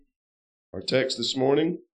Our text this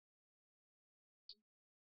morning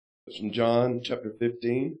is from John chapter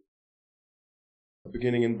 15,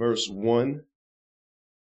 beginning in verse 1.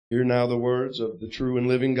 Hear now the words of the true and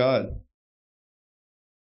living God.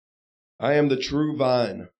 I am the true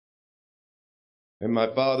vine, and my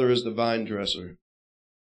Father is the vine dresser.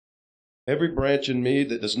 Every branch in me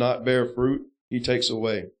that does not bear fruit, he takes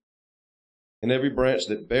away. And every branch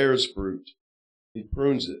that bears fruit, he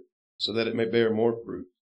prunes it, so that it may bear more fruit.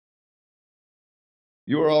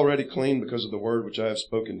 You are already clean because of the word which I have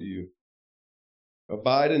spoken to you.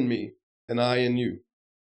 Abide in me, and I in you.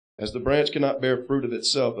 As the branch cannot bear fruit of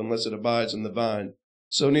itself unless it abides in the vine,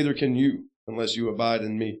 so neither can you unless you abide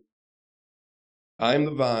in me. I am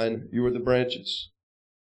the vine, you are the branches.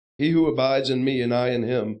 He who abides in me and I in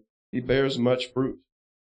him, he bears much fruit.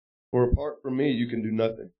 For apart from me you can do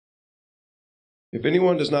nothing. If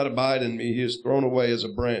anyone does not abide in me, he is thrown away as a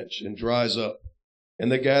branch and dries up,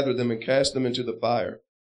 and they gather them and cast them into the fire,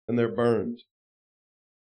 and they're burned.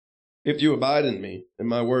 If you abide in me, and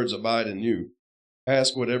my words abide in you,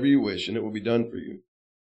 ask whatever you wish, and it will be done for you.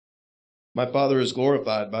 My Father is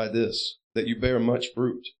glorified by this, that you bear much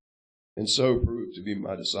fruit, and so prove to be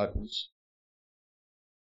my disciples.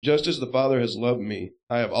 Just as the Father has loved me,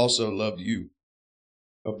 I have also loved you.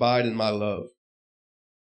 Abide in my love.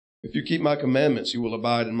 If you keep my commandments, you will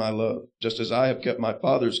abide in my love, just as I have kept my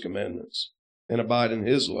Father's commandments, and abide in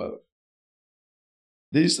his love.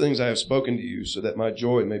 These things I have spoken to you, so that my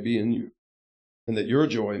joy may be in you, and that your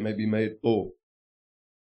joy may be made full.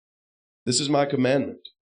 This is my commandment,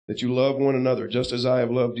 that you love one another just as I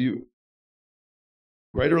have loved you.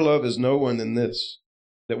 Greater love is no one than this,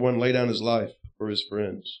 that one lay down his life for his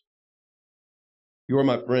friends. You are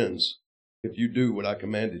my friends, if you do what I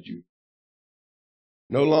commanded you.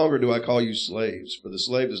 No longer do I call you slaves, for the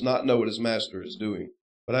slave does not know what his master is doing,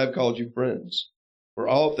 but I have called you friends. For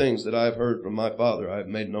all things that I have heard from my Father I have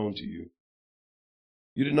made known to you.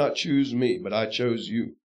 You did not choose me, but I chose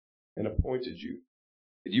you and appointed you,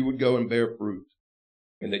 that you would go and bear fruit,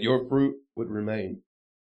 and that your fruit would remain,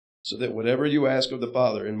 so that whatever you ask of the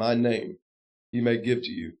Father in my name, he may give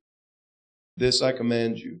to you. This I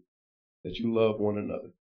command you, that you love one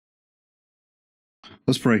another.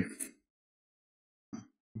 Let's pray.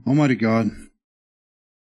 Almighty God,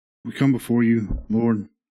 we come before you, Lord,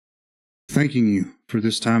 thanking you for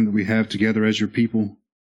this time that we have together as your people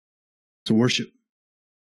to worship.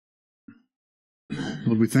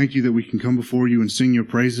 Lord, we thank you that we can come before you and sing your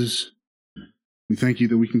praises. We thank you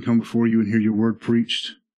that we can come before you and hear your word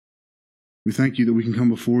preached. We thank you that we can come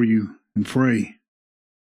before you and pray,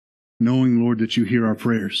 knowing, Lord, that you hear our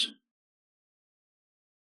prayers.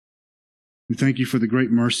 We thank you for the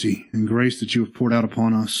great mercy and grace that you have poured out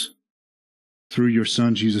upon us through your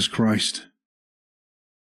Son, Jesus Christ.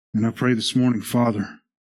 And I pray this morning, Father,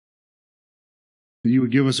 that you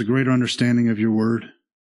would give us a greater understanding of your word,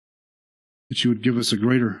 that you would give us a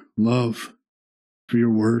greater love for your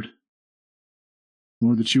word.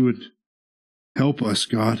 Lord, that you would help us,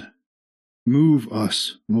 God, move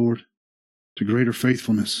us, Lord, to greater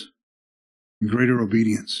faithfulness and greater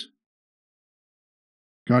obedience.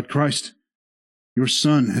 God, Christ, your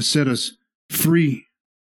Son has set us free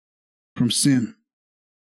from sin.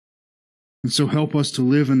 And so help us to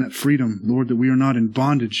live in that freedom, Lord, that we are not in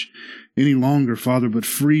bondage any longer, Father, but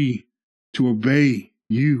free to obey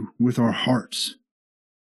you with our hearts.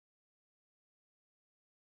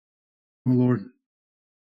 Oh, Lord,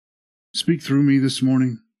 speak through me this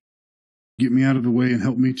morning. Get me out of the way and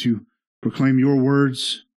help me to proclaim your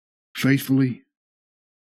words faithfully.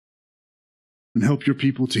 And help your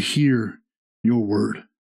people to hear your word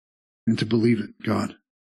and to believe it, God.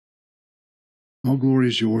 All glory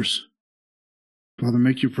is yours. Father,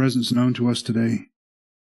 make your presence known to us today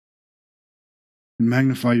and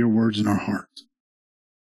magnify your words in our hearts.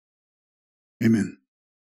 Amen.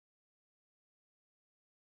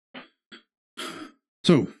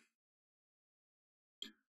 So,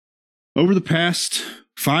 over the past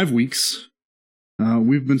 5 weeks,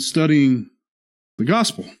 we've been studying the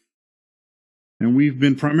gospel. And we've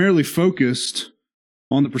been primarily focused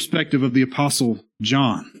on the perspective of the Apostle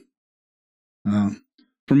John.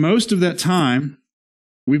 For most of that time,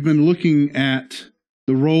 we've been looking at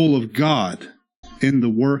the role of God in the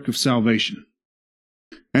work of salvation.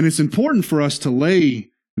 And it's important for us to lay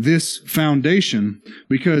this foundation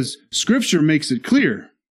because Scripture makes it clear.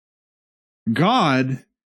 God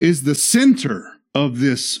is the center of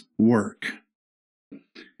this work.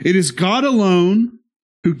 It is God alone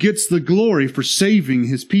who gets the glory for saving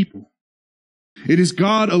his people. It is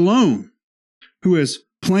God alone who has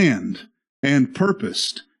planned and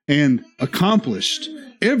purposed and accomplished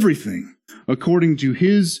everything according to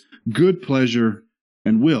his good pleasure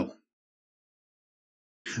and will.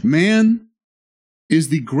 Man is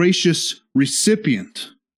the gracious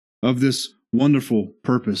recipient of this wonderful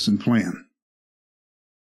purpose and plan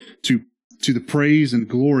to the praise and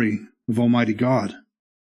glory of Almighty God.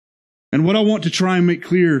 And what I want to try and make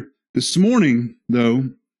clear this morning, though,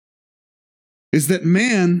 is that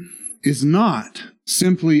man is not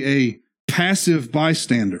simply a passive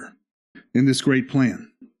bystander in this great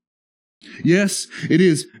plan. Yes, it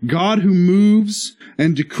is God who moves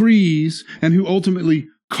and decrees and who ultimately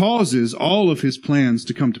causes all of his plans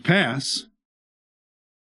to come to pass.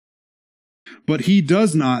 But he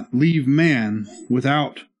does not leave man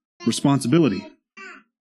without responsibility.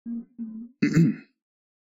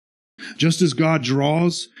 Just as God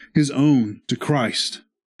draws his own to Christ,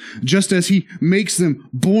 just as he makes them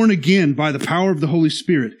born again by the power of the Holy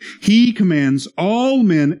Spirit, he commands all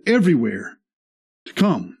men everywhere to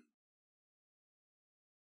come.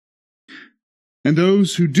 And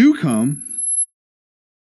those who do come,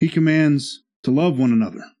 he commands to love one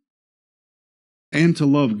another and to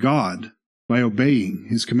love God by obeying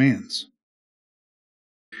his commands.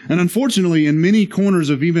 And unfortunately, in many corners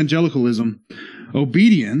of evangelicalism,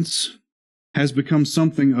 obedience has become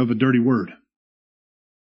something of a dirty word.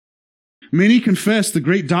 Many confess the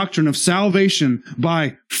great doctrine of salvation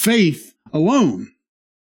by faith alone,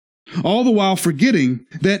 all the while forgetting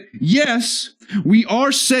that, yes, we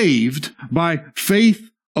are saved by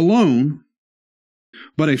faith alone,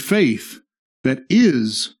 but a faith that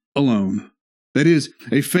is alone, that is,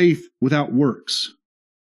 a faith without works,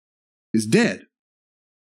 is dead.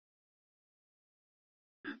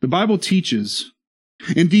 The Bible teaches,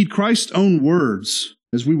 indeed Christ's own words,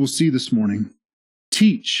 as we will see this morning,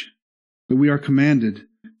 teach that we are commanded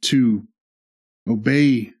to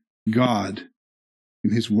obey God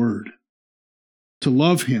in his word, to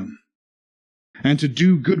love him, and to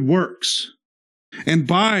do good works, and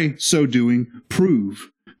by so doing, prove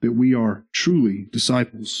that we are truly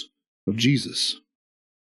disciples of Jesus.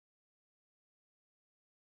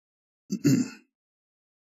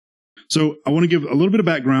 So I want to give a little bit of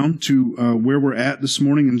background to where we're at this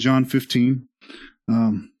morning in John 15,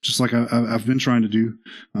 just like I've been trying to do.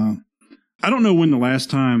 I don't know when the last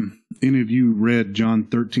time any of you read John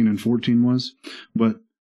 13 and 14 was, but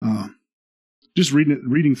just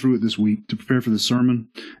reading through it this week to prepare for the sermon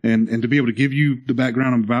and to be able to give you the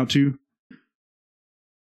background I'm about to,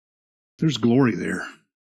 there's glory there.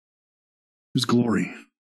 There's glory,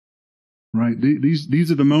 right?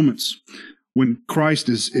 These are the moments when Christ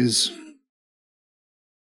is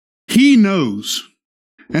he knows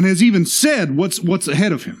and has even said what's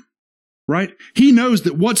ahead of him, right? He knows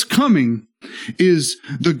that what's coming is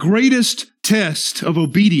the greatest test of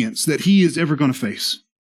obedience that he is ever going to face.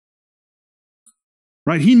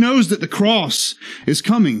 Right? He knows that the cross is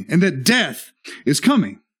coming and that death is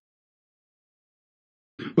coming.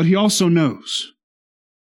 But he also knows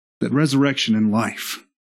that resurrection and life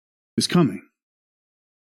is coming.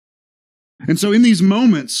 And so in these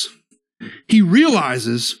moments, he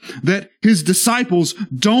realizes that his disciples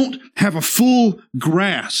don't have a full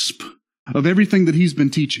grasp of everything that he's been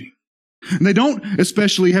teaching. And they don't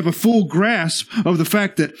especially have a full grasp of the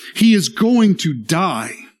fact that he is going to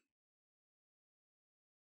die.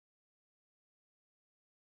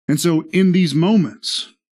 And so in these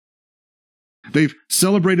moments, they've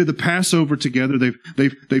celebrated the Passover together.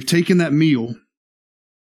 They've taken that meal.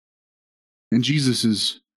 And Jesus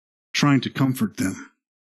is trying to comfort them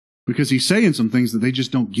because he's saying some things that they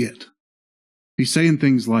just don't get. He's saying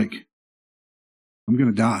things like, I'm going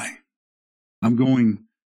to die. I'm going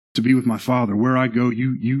to be with my Father. Where I go,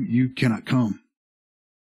 you cannot come.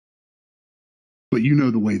 But you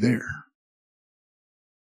know the way there.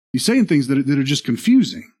 He's saying things that are just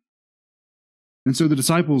confusing. And so the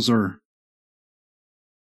disciples are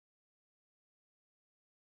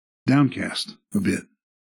downcast a bit.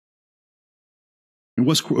 And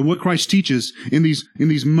what Christ teaches in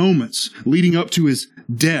these moments leading up to his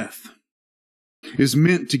death is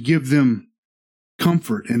meant to give them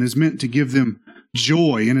comfort and is meant to give them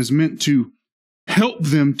joy and is meant to help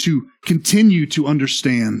them to continue to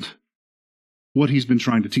understand what he's been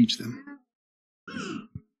trying to teach them.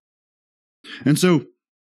 And so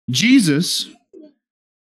Jesus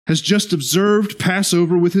has just observed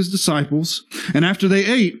Passover with his disciples, and after they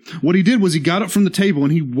ate, what he did was he got up from the table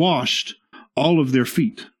and he washed all of their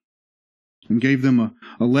feet and gave them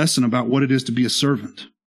a lesson about what it is to be a servant.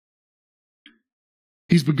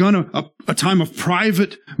 He's begun a time of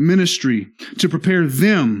private ministry to prepare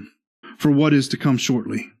them for what is to come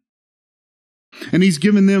shortly. And he's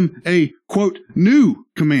given them a, quote, new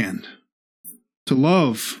command to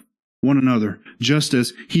love one another, just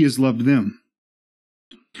as he has loved them.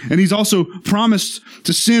 And he's also promised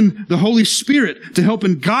to send the Holy Spirit to help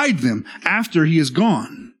and guide them after he is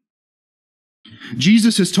gone.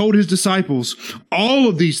 Jesus has told his disciples all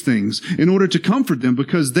of these things in order to comfort them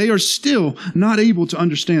because they are still not able to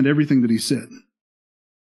understand everything that he said.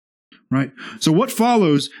 Right? So what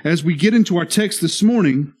follows as we get into our text this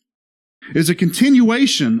morning is a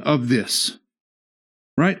continuation of this.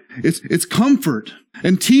 Right? It's comfort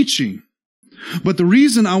and teaching. But the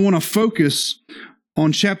reason I want to focus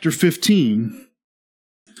on chapter 15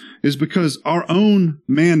 is because our own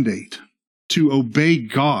mandate to obey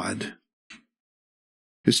God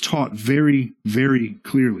is taught very, very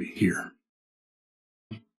clearly here.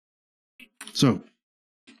 So,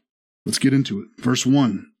 let's get into it. Verse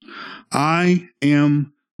 1. I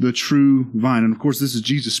am the true vine. And of course, this is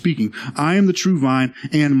Jesus speaking. I am the true vine,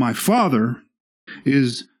 and my Father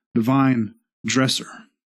is the vine dresser.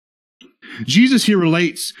 Jesus here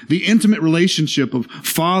relates the intimate relationship of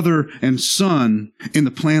Father and Son in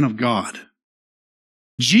the plan of God.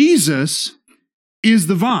 Jesus is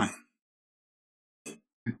the vine.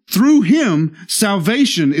 Through him,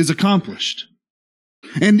 salvation is accomplished.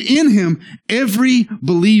 And in him, every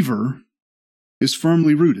believer is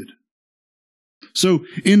firmly rooted. So,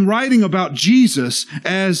 in writing about Jesus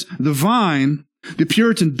as the vine, the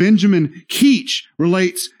Puritan Benjamin Keach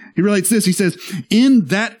relates this. He says, in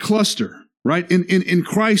that cluster, right, in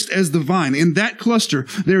Christ as the vine, in that cluster,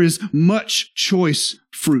 there is much choice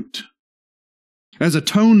fruit. As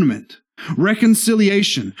atonement,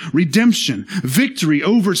 reconciliation, redemption, victory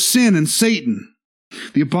over sin and Satan,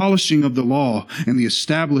 the abolishing of the law, and the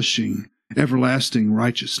establishing everlasting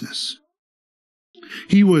righteousness.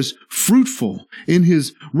 He was fruitful in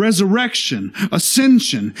his resurrection,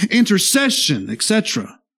 ascension, intercession,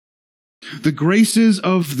 etc. The graces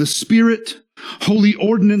of the Spirit, holy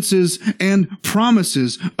ordinances, and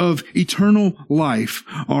promises of eternal life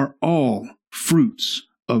are all fruits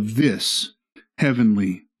of this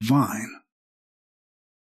heavenly vine.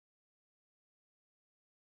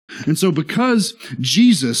 And so because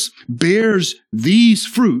Jesus bears these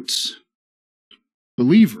fruits,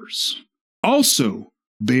 believers also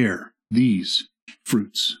bear these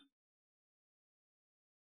fruits.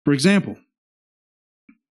 For example,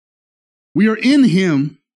 we are in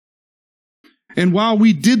him, and while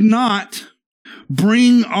we did not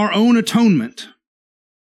bring our own atonement,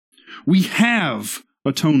 we have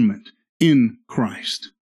atonement in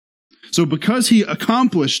Christ. So because he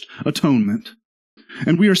accomplished atonement,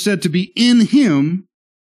 and we are said to be in him,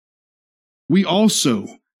 we also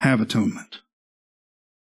have atonement.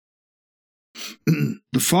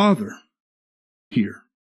 The Father here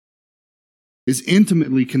is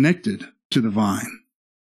intimately connected to the vine,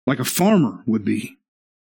 like a farmer would be,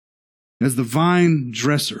 as the vine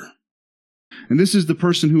dresser. And this is the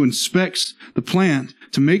person who inspects the plant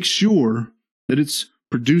to make sure that it's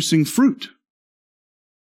producing fruit.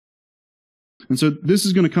 And so this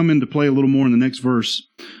is going to come into play a little more in the next verse,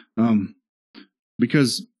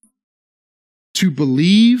 because to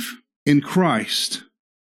believe in Christ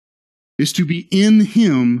is to be in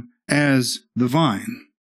him as the vine.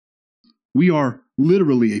 We are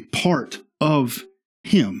literally a part of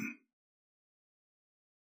him.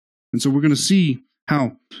 And so we're going to see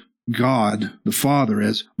how God, the Father,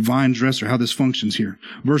 as vine dresser, how this functions here.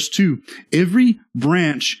 Verse 2, every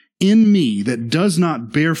branch in me that does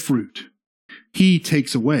not bear fruit, he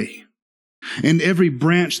takes away. And every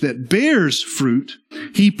branch that bears fruit,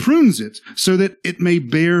 he prunes it so that it may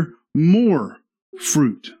bear more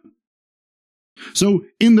fruit. So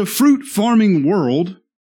in the fruit farming world,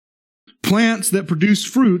 plants that produce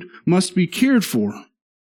fruit must be cared for.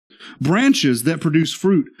 Branches that produce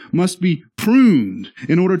fruit must be pruned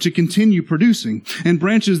in order to continue producing. And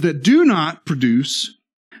branches that do not produce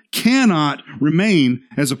cannot remain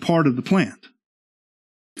as a part of the plant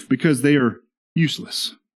because they are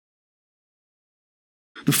useless.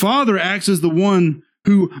 The Father acts as the one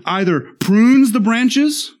who either prunes the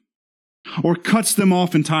branches or cuts them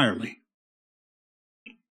off entirely.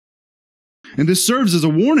 And this serves as a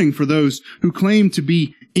warning for those who claim to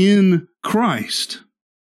be in Christ.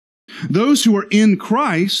 Those who are in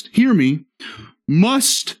Christ, hear me,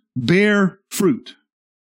 must bear fruit.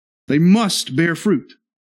 They must bear fruit.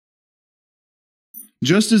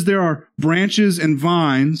 Just as there are branches and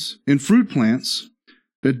vines and fruit plants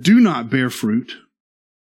that do not bear fruit,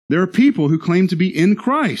 there are people who claim to be in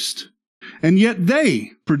Christ, and yet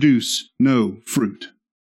they produce no fruit.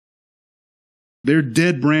 They're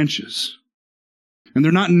dead branches, and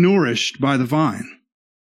they're not nourished by the vine.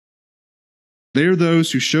 They are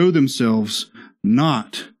those who show themselves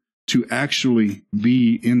not to actually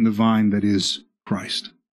be in the vine that is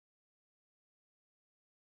Christ.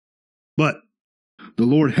 But the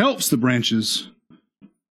Lord helps the branches,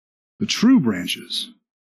 the true branches,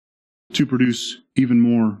 to produce even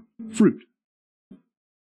more fruit.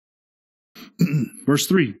 Verse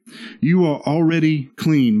 3, you are already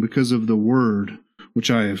clean because of the word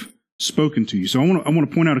which I have spoken to you. So I want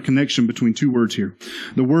to point out a connection between two words here.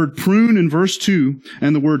 The word prune in verse 2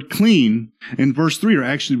 and the word clean in verse 3 are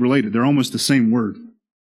actually related. They're almost the same word.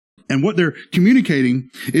 And what they're communicating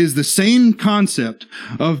is the same concept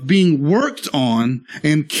of being worked on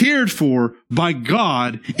and cared for by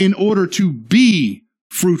God in order to be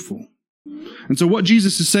fruitful. And so what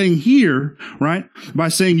Jesus is saying here, right, by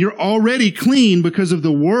saying you're already clean because of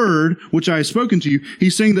the word which I have spoken to you,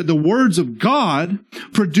 he's saying that the words of God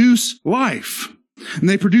produce life. And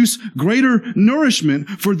they produce greater nourishment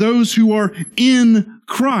for those who are in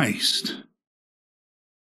Christ.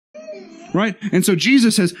 Right? And so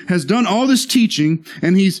Jesus has done all this teaching,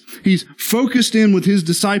 and he's focused in with his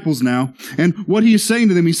disciples now. And what he is saying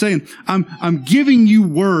to them, he's saying, I'm giving you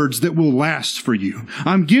words that will last for you.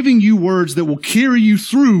 I'm giving you words that will carry you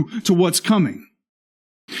through to what's coming.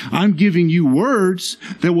 I'm giving you words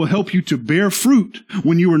that will help you to bear fruit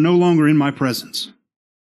when you are no longer in my presence.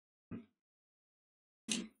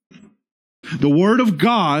 The word of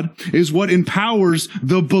God is what empowers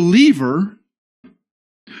the believer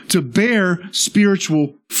to bear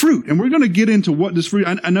spiritual fruit. And we're going to get into what this fruit,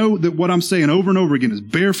 I know that what I'm saying over and over again is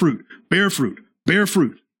bear fruit, bear fruit, bear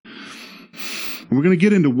fruit. And we're going to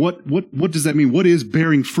get into what does that mean? What is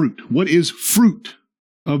bearing fruit? What is fruit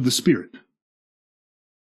of the Spirit?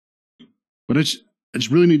 But I just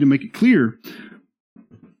really need to make it clear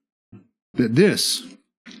that this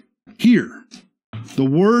here, the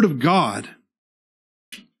Word of God,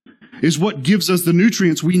 is what gives us the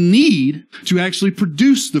nutrients we need to actually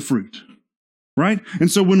produce the fruit, right? And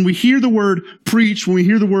so when we hear the word preached, when we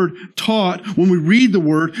hear the word taught, when we read the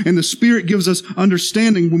word and the Spirit gives us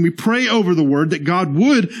understanding, when we pray over the word that God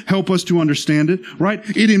would help us to understand it, right?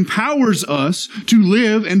 It empowers us to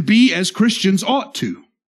live and be as Christians ought to.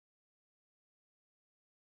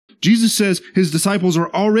 Jesus says his disciples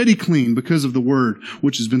are already clean because of the word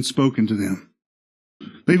which has been spoken to them.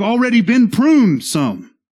 They've already been pruned some.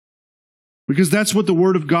 Because that's what the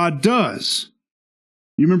Word of God does.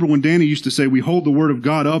 You remember when Danny used to say we hold the Word of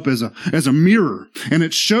God up as a mirror, and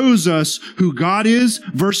it shows us who God is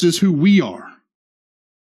versus who we are.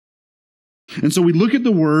 And so we look at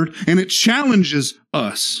the Word, and it challenges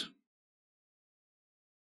us.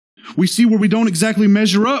 We see where we don't exactly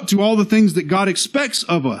measure up to all the things that God expects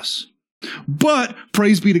of us. But,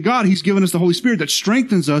 praise be to God, He's given us the Holy Spirit that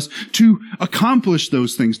strengthens us to accomplish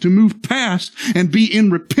those things, to move past and be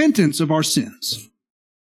in repentance of our sins.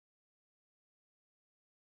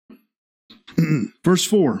 Verse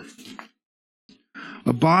 4,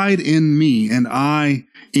 abide in me and I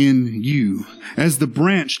in you. As the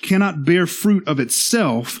branch cannot bear fruit of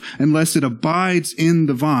itself unless it abides in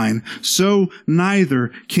the vine, so neither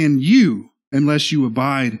can you unless you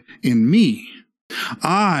abide in me.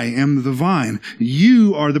 I am the vine,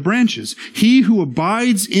 you are the branches. He who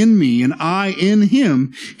abides in me and I in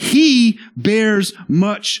him, he bears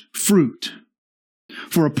much fruit.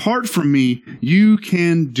 For apart from me, you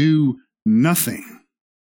can do nothing.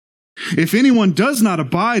 If anyone does not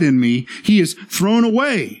abide in me, he is thrown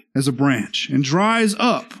away as a branch and dries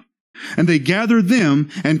up. And they gather them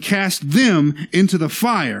and cast them into the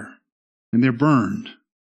fire, and they're burned.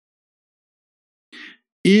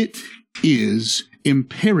 It is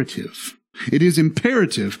imperative. It is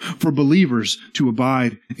imperative for believers to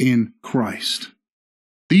abide in Christ.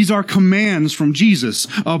 These are commands from Jesus.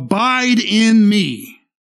 Abide in me.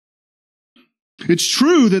 It's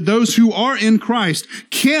true that those who are in Christ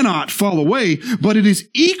cannot fall away, but it is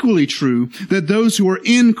equally true that those who are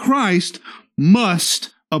in Christ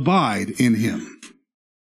must abide in him.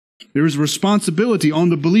 There is responsibility on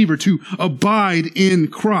the believer to abide in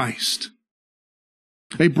Christ.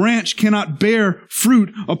 A branch cannot bear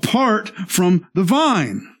fruit apart from the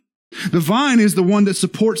vine. The vine is the one that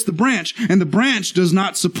supports the branch, and the branch does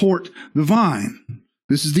not support the vine.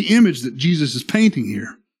 This is the image that Jesus is painting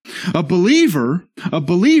here. A believer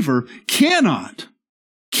cannot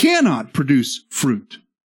produce fruit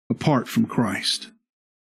apart from Christ.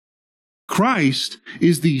 Christ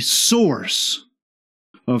is the source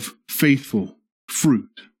of faithful fruit.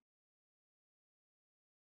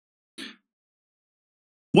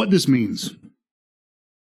 What this means,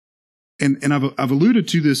 and I've alluded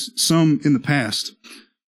to this some in the past,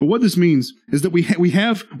 but what this means is that we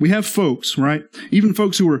have folks, right? Even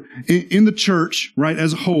folks who are in the church, right,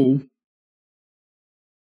 as a whole,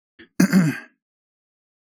 And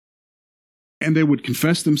they would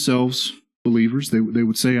confess themselves believers. They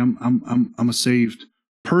would say, I'm a saved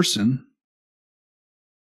person.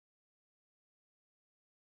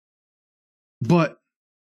 But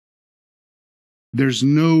there's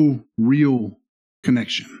no real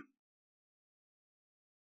connection.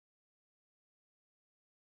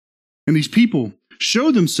 And these people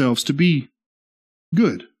show themselves to be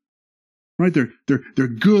good. Right? They're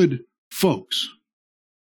good folks.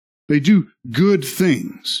 They do good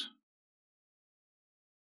things.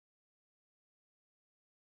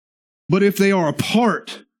 But if they are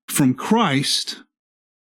apart from Christ,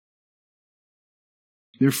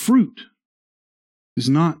 their fruit is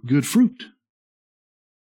not good fruit.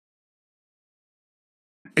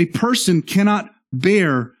 A person cannot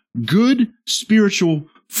bear good spiritual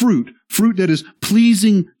fruit, fruit that is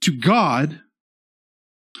pleasing to God,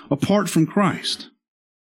 apart from Christ.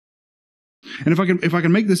 And if I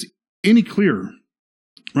can make this any clearer,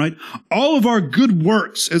 right? All of our good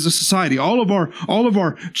works as a society, all of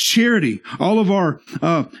our charity, all of our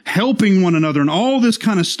helping one another, and all this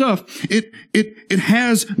kind of stuff, it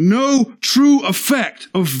has no true effect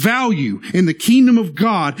of value in the kingdom of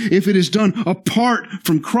God if it is done apart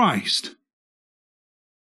from Christ.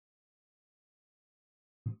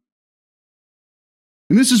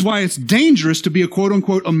 And this is why it's dangerous to be a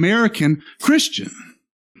quote-unquote American Christian.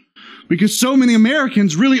 Because so many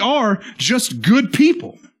Americans really are just good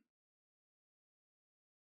people.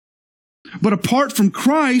 But apart from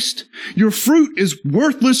Christ, your fruit is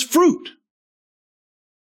worthless fruit.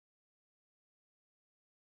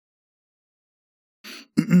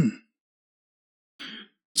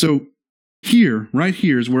 So here, right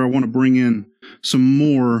here is where I want to bring in some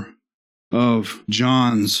more of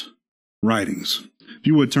John's writings. If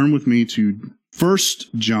you would turn with me to 1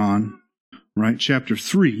 John, right, chapter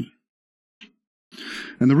 3.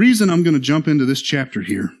 And the reason I'm going to jump into this chapter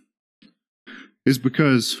here is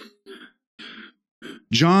because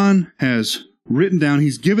John has written down,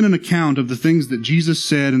 he's given an account of the things that Jesus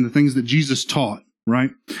said and the things that Jesus taught,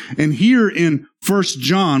 right? And here in 1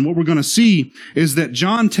 John, what we're going to see is that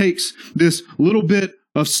John takes this little bit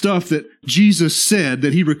of stuff that Jesus said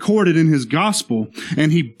that he recorded in his gospel,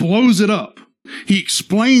 and he blows it up. He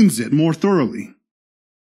explains it more thoroughly.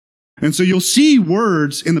 And so you'll see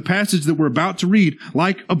words in the passage that we're about to read,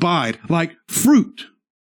 like abide, like fruit,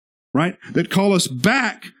 right? That call us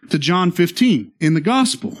back to John 15 in the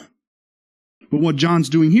gospel. But what John's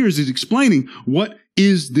doing here is he's explaining, what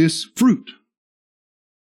is this fruit?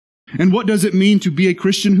 And what does it mean to be a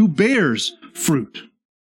Christian who bears fruit?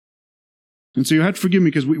 And so you have to forgive me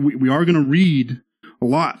because we are going to read a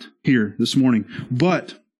lot here this morning.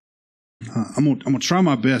 But I'm gonna try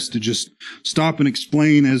my best to just stop and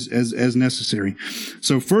explain as necessary.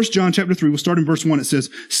 So 1 John chapter 3, we'll start in verse 1. It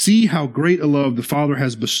says, "See how great a love the Father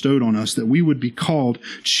has bestowed on us, that we would be called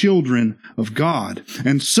children of God.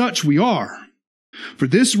 And such we are. For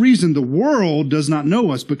this reason the world does not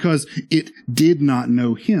know us, because it did not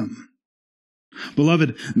know him.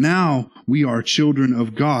 Beloved, now we are children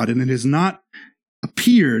of God, and it has not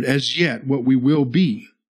appeared as yet what we will be.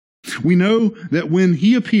 We know that when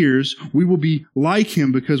he appears, we will be like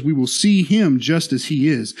him, because we will see him just as he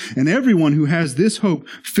is. And everyone who has this hope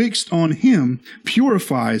fixed on him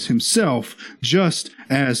purifies himself just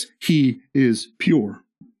as he is pure.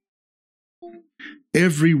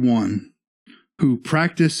 Everyone who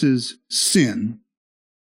practices sin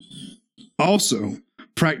also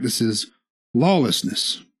practices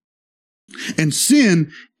lawlessness. And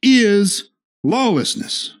sin is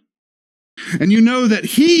lawlessness. And you know that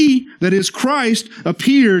he, that is Christ,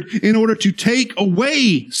 appeared in order to take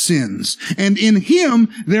away sins. And in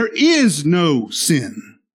him there is no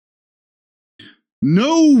sin.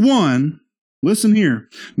 No one, listen here,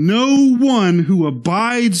 no one who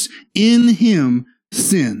abides in him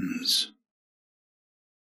sins.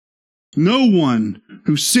 No one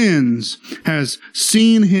who sins has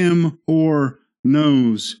seen him or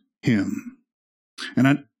knows him. And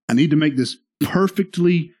I need to make this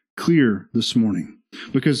perfectly clear this morning,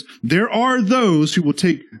 because there are those who will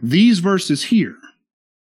take these verses here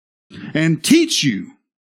and teach you,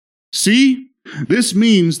 see, this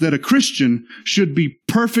means that a Christian should be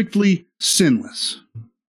perfectly sinless.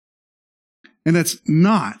 And that's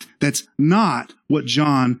not what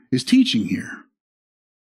John is teaching here.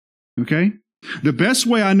 Okay? The best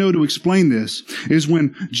way I know to explain this is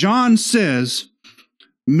when John says,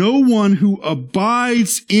 no one who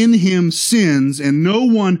abides in him sins, and no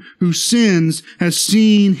one who sins has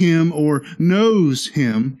seen him or knows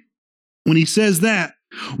him. When he says that,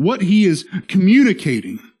 what he is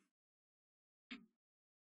communicating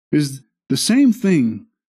is the same thing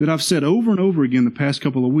that I've said over and over again the past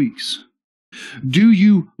couple of weeks. Do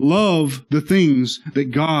you love the things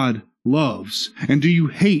that God loves? And do you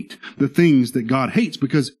hate the things that God hates?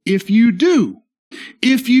 Because if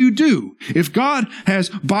God has,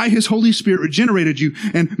 by His Holy Spirit, regenerated you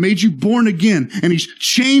and made you born again, and He's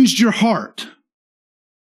changed your heart,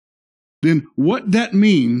 then what that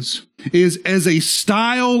means is, as a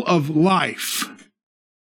style of life,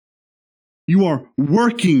 you are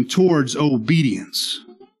working towards obedience.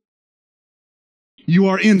 You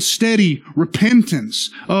are in steady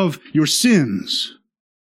repentance of your sins.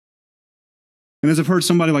 And as I've heard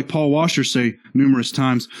somebody like Paul Washer say numerous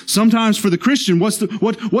times, sometimes for the Christian, what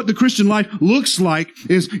the Christian life looks like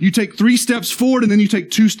is you take 3 steps forward and then you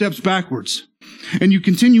take 2 steps backwards. And you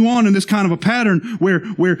continue on in this kind of a pattern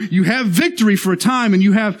where you have victory for a time, and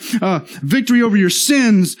you have victory over your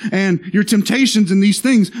sins and your temptations and these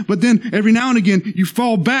things. But then every now and again you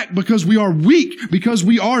fall back because we are weak, because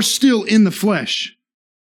we are still in the flesh.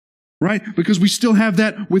 Right? Because we still have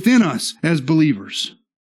that within us as believers.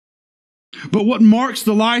 But what marks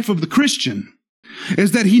the life of the Christian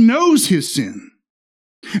is that he knows his sin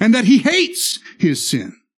and that he hates his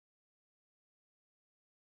sin.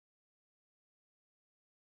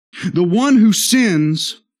 The one who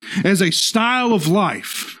sins as a style of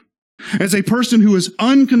life, as a person who is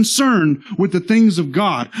unconcerned with the things of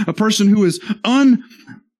God, a person who is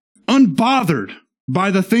unbothered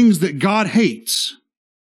by the things that God hates,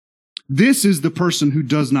 this is the person who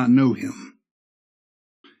does not know Him.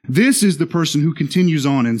 This is the person who continues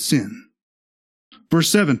on in sin. Verse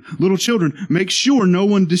 7, little children, make sure no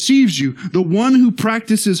one deceives you. The one who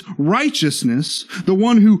practices righteousness, the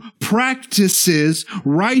one who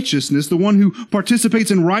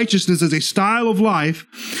participates in righteousness as a style of life,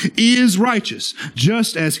 is righteous,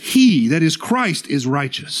 just as He, that is Christ, is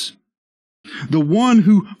righteous. The one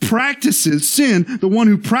who practices sin, the one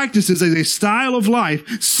who practices as a style of life,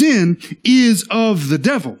 sin is of the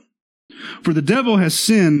devil. For the devil has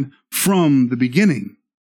sinned from the beginning.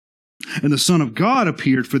 And the Son of God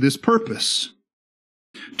appeared for this purpose,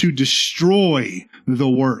 to destroy the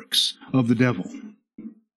works of the devil.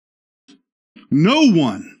 No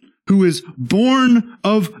one who is born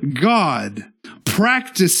of God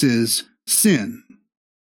practices sin,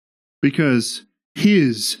 because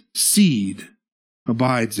his seed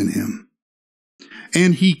abides in him.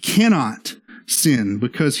 And he cannot sin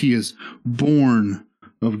because he is born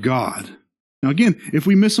of God. Now again, if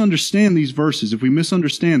we misunderstand these verses, if we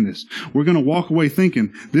misunderstand this, we're going to walk away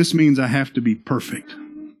thinking, this means I have to be perfect.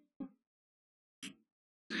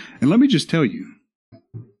 And let me just tell you,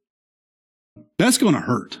 that's going to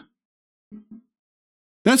hurt.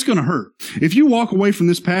 That's going to hurt. If you walk away from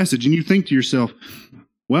this passage and you think to yourself,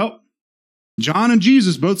 well, John and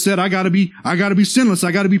Jesus both said, I gotta be sinless,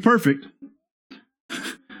 I gotta be perfect.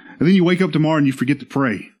 And then you wake up tomorrow and you forget to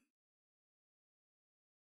pray.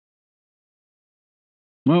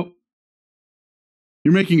 Well,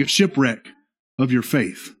 you're making a shipwreck of your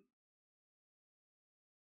faith,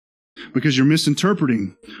 because you're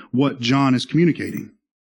misinterpreting what John is communicating.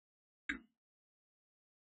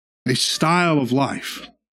 A style of life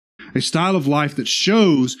that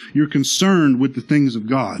shows you're concerned with the things of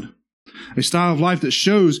God. A style of life that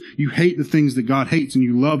shows you hate the things that God hates and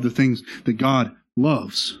you love the things that God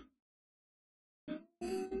loves.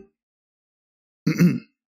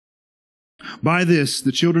 By this,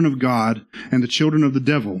 the children of God and the children of the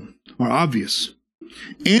devil are obvious.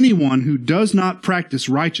 Anyone who does not practice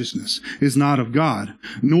righteousness is not of God,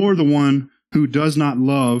 nor the one who does not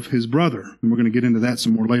love his brother. And we're going to get into that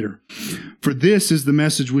some more later. For this is the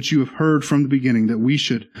message which you have heard from the beginning, that we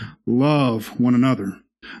should love one another.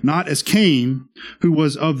 Not as Cain, who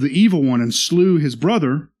was of the evil one and slew his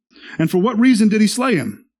brother. And for what reason did he slay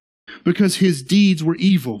him? Because his deeds were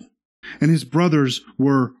evil and his brothers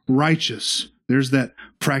were righteous. There's that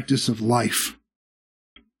practice of life.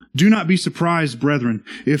 Do not be surprised, brethren,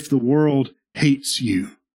 if the world hates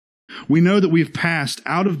you. We know that we have passed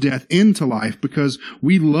out of death into life because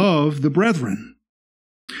we love the brethren.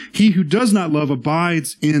 He who does not love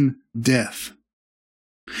abides in death.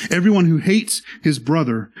 Everyone who hates his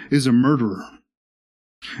brother is a murderer.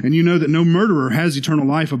 And you know that no murderer has eternal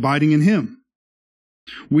life abiding in him.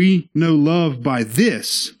 We know love by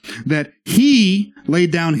this, that He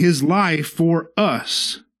laid down His life for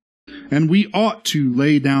us, and we ought to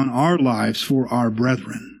lay down our lives for our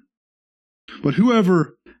brethren. But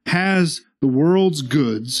whoever has the world's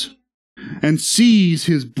goods and sees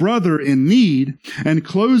his brother in need and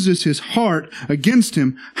closes his heart against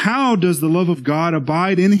him, how does the love of God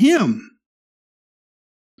abide in him?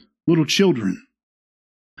 Little children,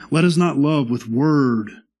 let us not love with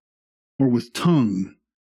word or with tongue,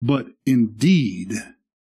 but in deed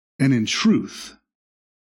and in truth.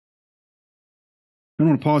 I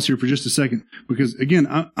want to pause here for just a second because, again,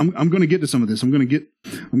 I'm going to get to some of this. I'm going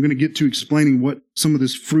to get to explaining what some of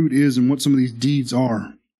this fruit is and what some of these deeds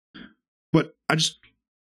are. But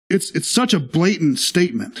it's such a blatant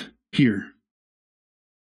statement here.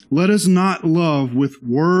 Let us not love with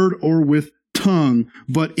word or with tongue,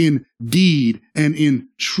 but in deed and in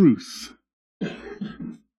truth.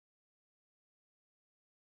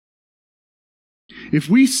 If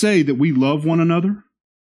we say that we love one another,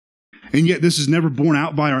 and yet this is never borne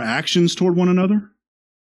out by our actions toward one another,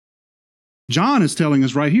 John is telling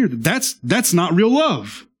us right here that that's not real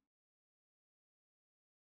love.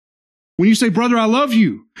 When you say, brother, I love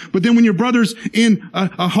you, but then when your brother's in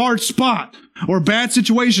a hard spot or a bad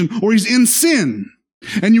situation or he's in sin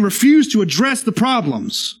and you refuse to address the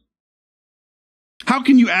problems, how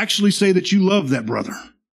can you actually say that you love that brother?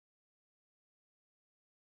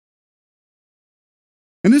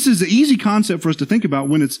 And this is an easy concept for us to think about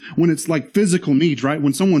when it's like physical needs, right?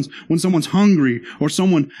 When someone's hungry or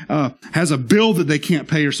someone has a bill that they can't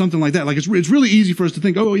pay or something like that. Like it's really easy for us to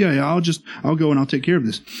think, oh yeah, I'll go and I'll take care of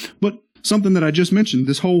this. But something that I just mentioned,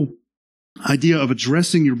 this whole idea of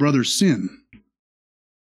addressing your brother's sin.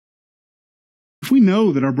 If we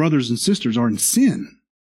know that our brothers and sisters are in sin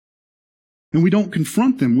and we don't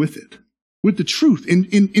confront them with it, with the truth,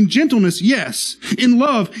 in gentleness, yes. In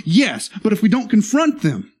love, yes. But if we don't confront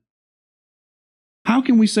them, how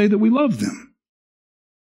can we say that we love them?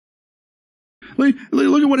 Look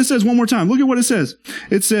at what it says one more time. Look at what it says.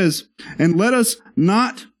 It says, and let us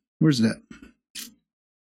not, where's that?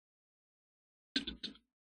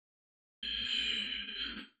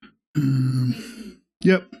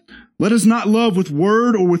 Yep. Let us not love with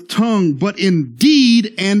word or with tongue, but in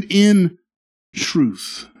deed and in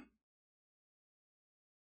truth.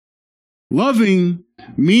 Loving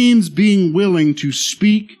means being willing to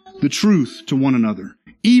speak the truth to one another,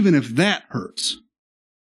 even if that hurts.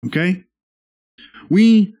 Okay?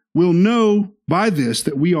 We will know by this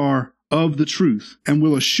that we are of the truth and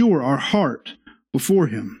will assure our heart before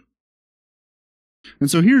Him. And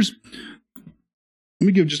so let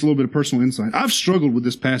me give just a little bit of personal insight. I've struggled with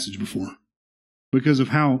this passage before because of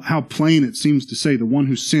how plain it seems to say the one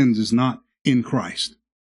who sins is not in Christ.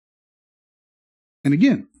 And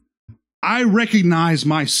again, I recognize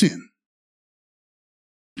my sin.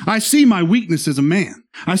 I see my weakness as a man.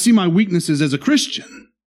 I see my weaknesses as a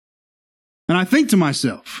Christian. And I think to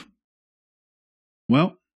myself,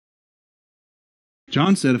 well,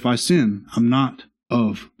 John said if I sin, I'm not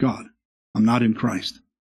of God. I'm not in Christ.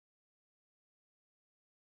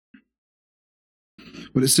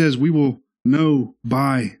 But it says we will know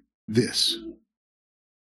by this,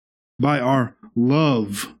 by our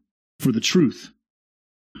love for the truth,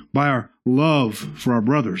 by our love for our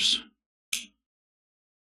brothers.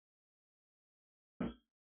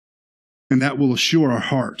 And that will assure our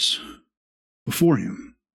hearts before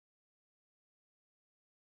Him.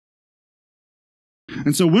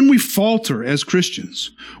 And so when we falter as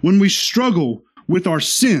Christians, when we struggle with our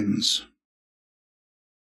sins,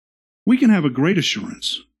 we can have a great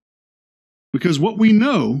assurance. Because what we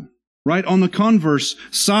know, right, on the converse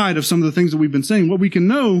side of some of the things that we've been saying, what we can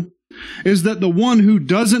know is that the one who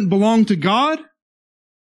doesn't belong to God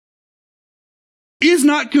is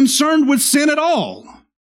not concerned with sin at all.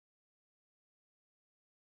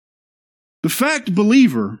 The fact,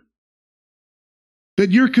 believer, that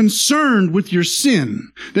you're concerned with your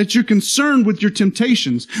sin, that you're concerned with your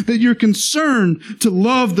temptations, that you're concerned to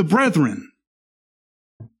love the brethren,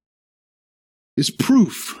 is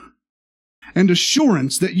proof and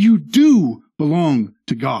assurance that you do belong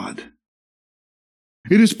to God.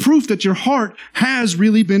 It is proof that your heart has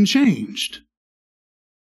really been changed.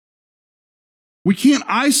 We can't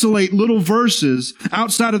isolate little verses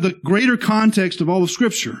outside of the greater context of all of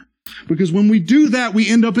Scripture. Because when we do that, we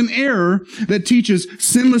end up in error that teaches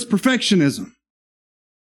sinless perfectionism.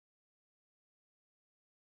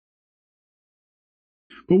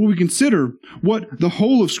 But when we consider what the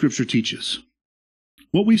whole of Scripture teaches,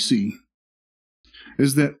 what we see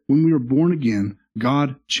is that when we are born again,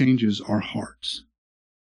 God changes our hearts.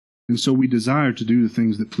 And so we desire to do the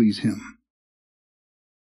things that please Him.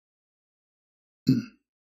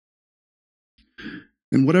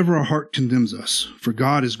 And whatever our heart condemns us, for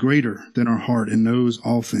God is greater than our heart and knows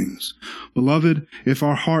all things. Beloved, if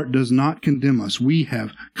our heart does not condemn us, we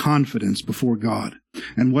have confidence before God.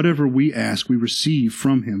 And whatever we ask, we receive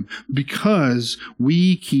from Him, because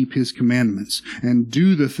we keep His commandments and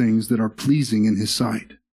do the things that are pleasing in His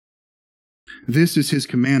sight. This is His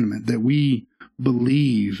commandment, that we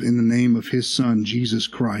believe in the name of His Son, Jesus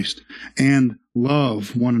Christ, and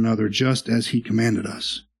love one another just as he commanded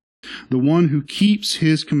us. The one who keeps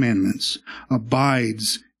his commandments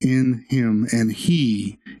abides in him, and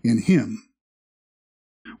he in him.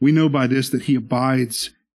 We know by this that he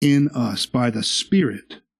abides in us by the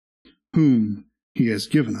Spirit whom he has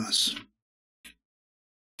given us.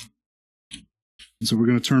 And so we're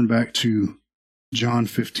going to turn back to John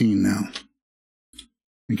 15 now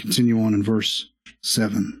and continue on in verse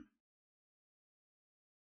 7.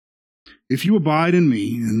 If you abide in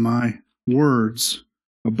me, and my words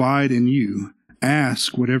abide in you,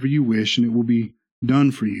 ask whatever you wish, and it will be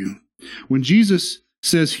done for you. When Jesus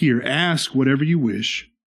says here, ask whatever you wish,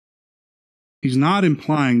 he's not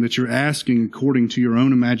implying that you're asking according to your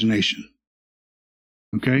own imagination.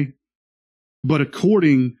 Okay? But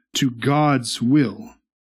according to God's will.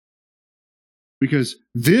 Because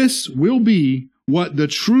this will be what the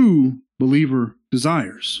true believer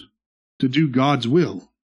desires, to do God's will.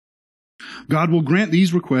 God will grant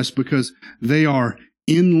these requests because they are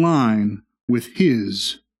in line with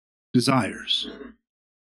his desires.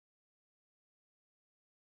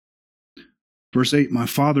 Verse 8, my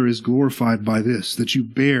Father is glorified by this, that you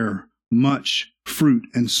bear much fruit,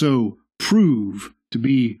 and so prove to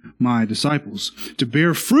be my disciples. To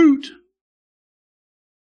bear fruit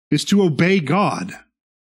is to obey God.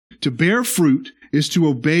 To bear fruit is to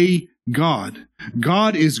obey God.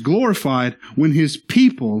 God is glorified when his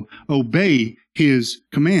people obey his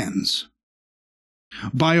commands.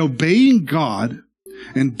 By obeying God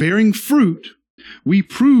and bearing fruit, we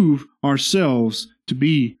prove ourselves to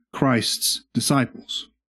be Christ's disciples.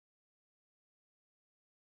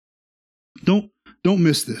 Don't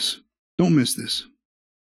miss this. Don't miss this.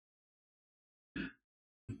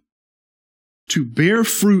 To bear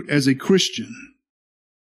fruit as a Christian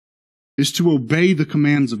is to obey the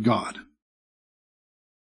commands of God.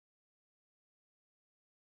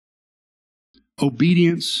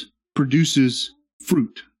 Obedience produces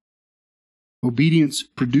fruit. Obedience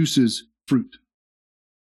produces fruit.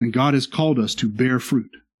 And God has called us to bear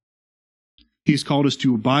fruit. He's called us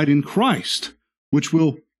to abide in Christ, which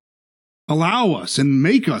will allow us and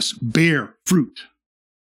make us bear fruit.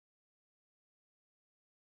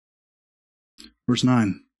 Verse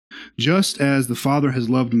 9, just as the Father has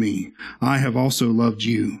loved me, I have also loved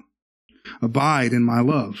you. Abide in my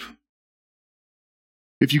love.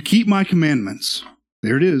 If you keep my commandments,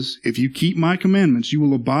 there it is, if you keep my commandments, you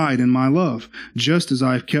will abide in my love, just as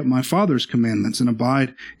I have kept my Father's commandments and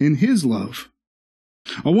abide in his love.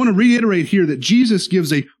 I want to reiterate here that Jesus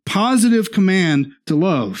gives a positive command to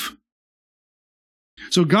love.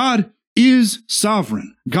 So God is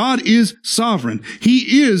sovereign. God is sovereign.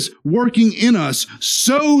 He is working in us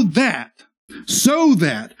so that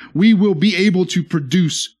we will be able to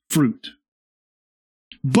produce fruit.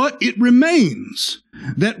 But it remains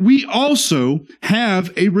that we also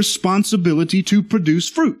have a responsibility to produce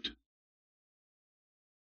fruit.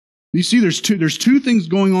 You see, there's two things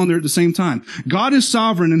going on there at the same time. God is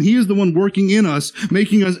sovereign, and he is the one working in us,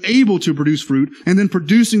 making us able to produce fruit, and then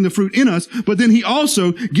producing the fruit in us. But then he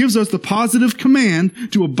also gives us the positive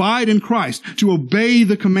command to abide in Christ, to obey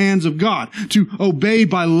the commands of God, to obey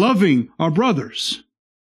by loving our brothers.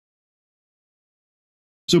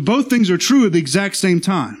 So both things are true at the exact same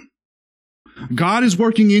time. God is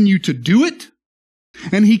working in you to do it,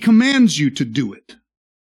 and he commands you to do it.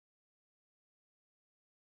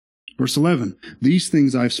 Verse 11, these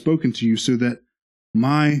things I have spoken to you so that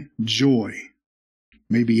my joy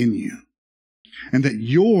may be in you, and that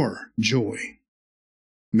your joy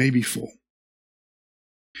may be full.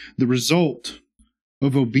 The result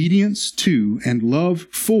of obedience to and love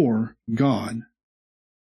for God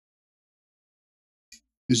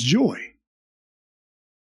is joy.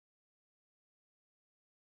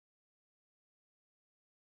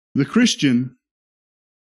 The Christian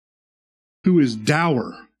who is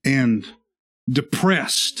dour and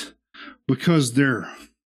depressed because they're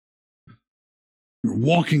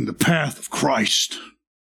walking the path of Christ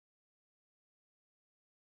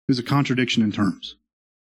is a contradiction in terms.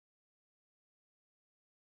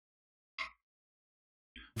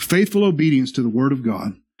 Faithful obedience to the Word of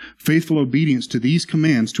God, faithful obedience to these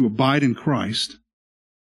commands to abide in Christ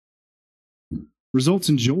results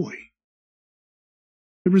in joy.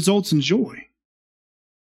 It results in joy.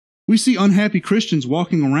 We see unhappy Christians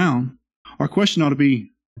walking around. Our question ought to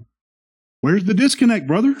be, where's the disconnect,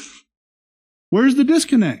 brother? Where's the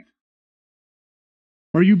disconnect?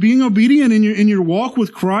 Are you being obedient in your walk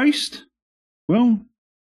with Christ? Well,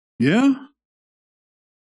 yeah.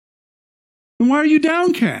 Then why are you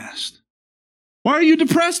downcast? Why are you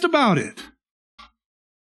depressed about it?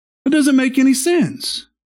 It doesn't make any sense.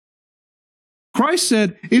 Christ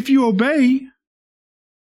said, if you obey,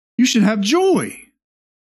 You should have joy.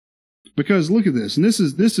 Because look at this, and this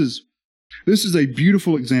is a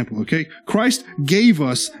beautiful example, okay? Christ gave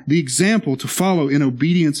us the example to follow in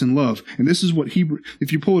obedience and love. And this is what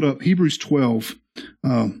if you pull it up, Hebrews 12,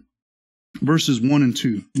 verses 1 and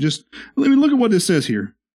 2. Just let me look at what it says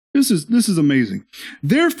here. This is amazing.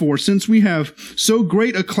 Therefore, since we have so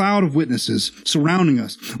great a cloud of witnesses surrounding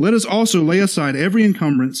us, let us also lay aside every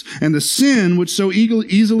encumbrance and the sin which so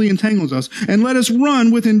easily entangles us, and let us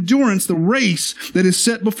run with endurance the race that is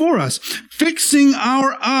set before us, fixing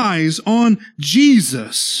our eyes on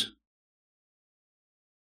Jesus.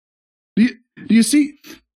 Do you see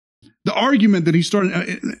the argument that he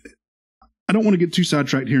started? I don't want to get too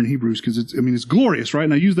sidetracked here in Hebrews because it's glorious, right?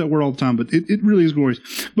 And I use that word all the time, but it really is glorious.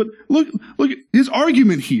 But look, his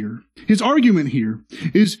argument here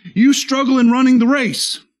is you struggle in running the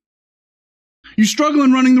race. You struggle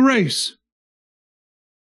in running the race.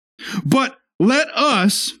 But let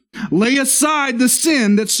us lay aside the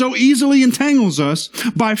sin that so easily entangles us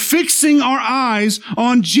by fixing our eyes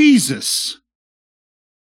on Jesus,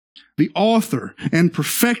 the author and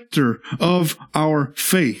perfecter of our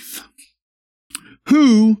faith,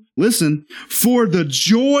 who, listen, for the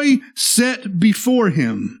joy set before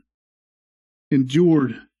him,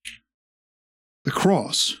 endured the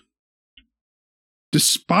cross,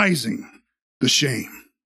 despising the shame,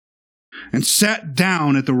 and sat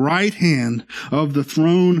down at the right hand of the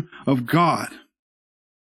throne of God.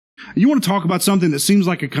 You want to talk about something that seems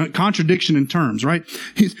like a contradiction in terms, right?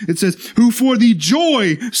 It says, who for the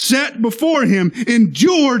joy set before him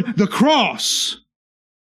endured the cross.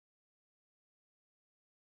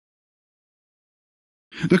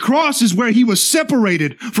 The cross is where he was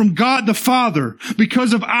separated from God the Father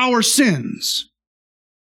because of our sins.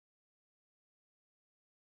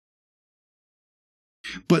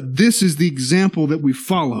 But this is the example that we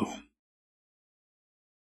follow.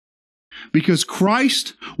 Because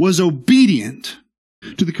Christ was obedient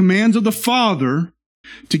to the commands of the Father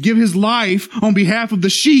to give his life on behalf of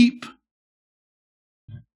the sheep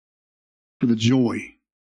for the joy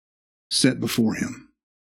set before him.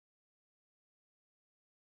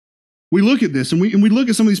 We look at this and we look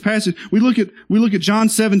at some of these passages. We look at John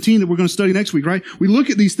 17 that we're going to study next week, right? We look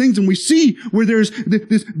at these things and we see where there's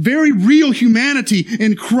this very real humanity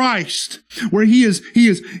in Christ, where he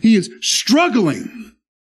is struggling,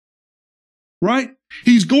 right?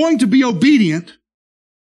 He's going to be obedient,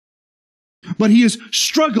 but he is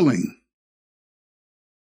struggling.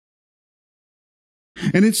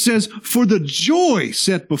 And it says, for the joy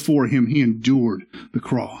set before him, he endured the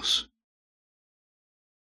cross.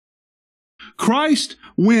 Christ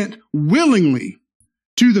went willingly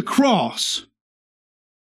to the cross,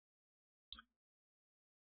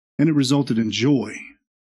 and it resulted in joy,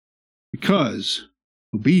 because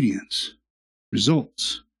obedience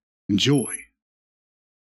results in joy.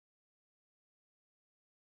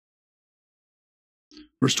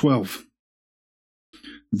 Verse 12.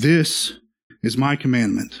 This is my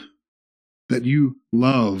commandment, that you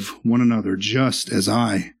love one another just as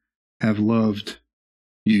I have loved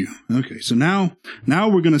you. Okay, so now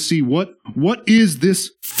we're going to see what is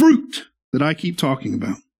this fruit that I keep talking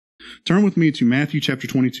about. Turn with me to Matthew chapter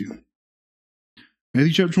 22.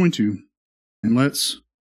 Matthew chapter 22, and this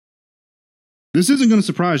isn't going to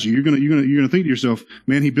surprise you. You're going to think to yourself,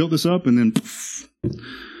 man, he built this up and then poof.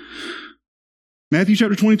 Matthew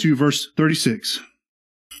chapter 22, verse 36.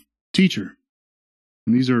 Teacher,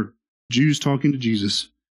 and these are Jews talking to Jesus.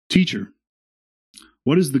 Teacher,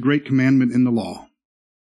 what is the great commandment in the law?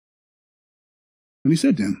 And he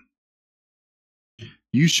said to him,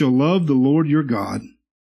 you shall love the Lord your God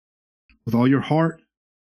with all your heart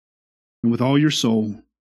and with all your soul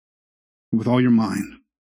and with all your mind.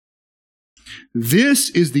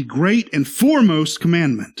 This is the great and foremost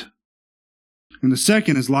commandment. And the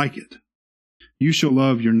second is like it. You shall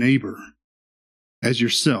love your neighbor as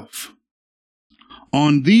yourself.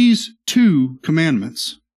 On these two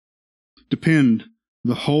commandments depend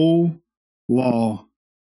the whole law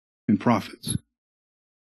and prophets.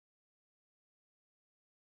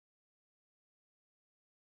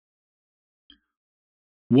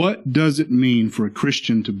 What does it mean for a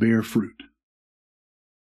Christian to bear fruit?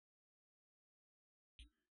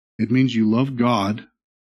 It means you love God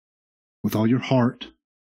with all your heart,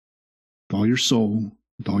 with all your soul,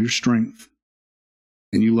 with all your strength,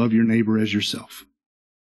 and you love your neighbor as yourself.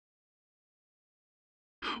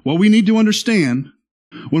 What we need to understand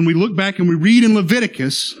when we look back and we read in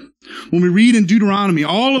Leviticus, when we read in Deuteronomy,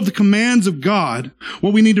 all of the commands of God,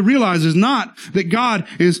 what we need to realize is not that God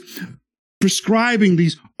is prescribing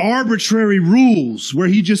these arbitrary rules where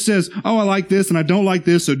he just says, oh, I like this and I don't like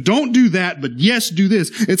this, so don't do that, but yes, do this.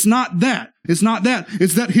 It's not that. It's not that.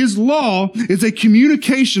 It's that his law is a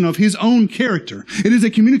communication of his own character. It is a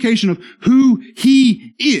communication of who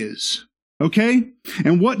he is. Okay?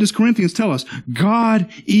 And what does Corinthians tell us?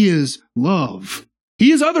 God is love.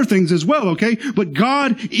 He is other things as well, okay? But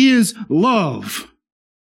God is love.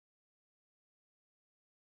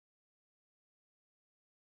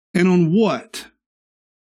 And on what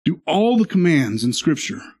do all the commands in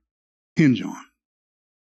Scripture hinge on?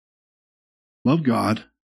 Love God,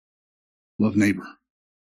 love neighbor.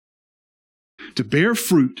 To bear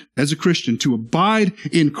fruit as a Christian, to abide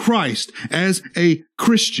in Christ as a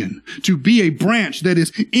Christian, to be a branch that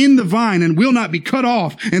is in the vine and will not be cut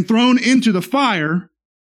off and thrown into the fire,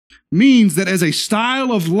 means that as a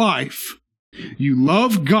style of life, you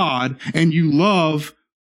love God and you love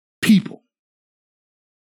people.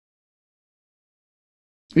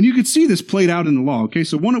 And you could see this played out in the law. Okay,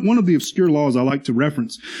 so one of the obscure laws I like to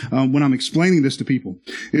reference when I'm explaining this to people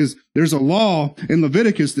is there's a law in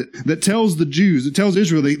Leviticus that tells the Jews, it tells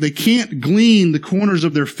Israel they can't glean the corners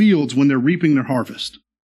of their fields when they're reaping their harvest.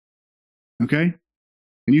 Okay?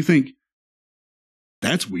 And you think,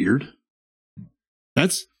 that's weird.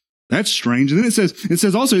 That's strange. And then it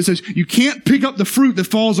says you can't pick up the fruit that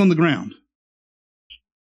falls on the ground.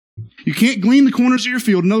 You can't glean the corners of your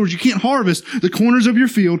field. In other words, you can't harvest the corners of your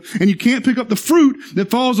field, and you can't pick up the fruit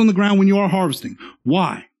that falls on the ground when you are harvesting.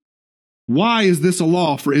 Why? Why is this a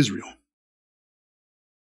law for Israel?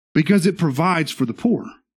 Because it provides for the poor.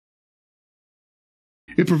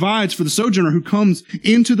 It provides for the sojourner who comes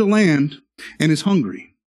into the land and is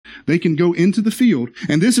hungry. They can go into the field,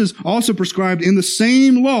 and this is also prescribed in the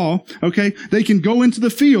same law, okay? They can go into the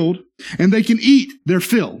field and they can eat their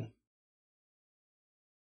fill.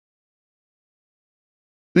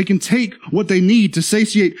 They can take what they need to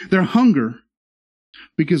satiate their hunger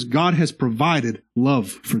because God has provided love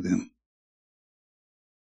for them.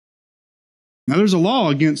 Now, there's a law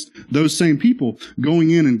against those same people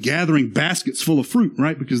going in and gathering baskets full of fruit,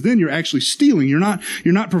 right? Because then you're actually stealing. You're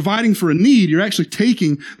not providing for a need. You're actually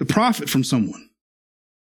taking the profit from someone.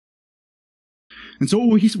 And so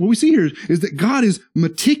what we see here is that God is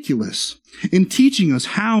meticulous in teaching us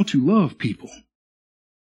how to love people.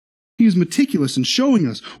 He is meticulous in showing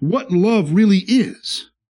us what love really is.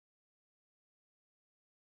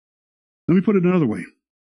 Let me put it another way.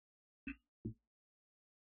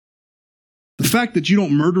 The fact that you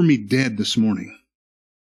don't murder me dead this morning,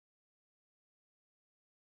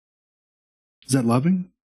 is that loving?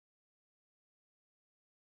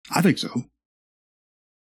 I think so.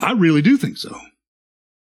 I really do think so.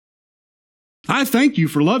 I thank you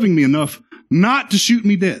for loving me enough not to shoot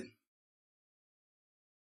me dead.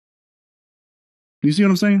 You see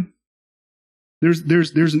what I'm saying?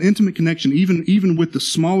 There's an intimate connection, even with the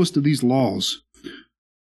smallest of these laws,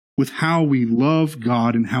 with how we love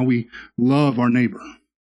God and how we love our neighbor.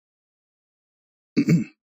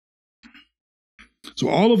 So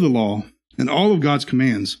all of the law and all of God's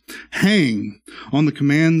commands hang on the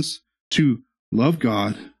commands to love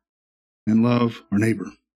God and love our neighbor.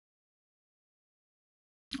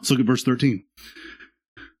 Let's look at verse 13.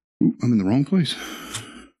 Ooh, I'm in the wrong place.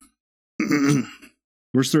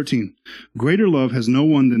 Verse 13, greater love has no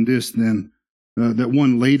one than this, that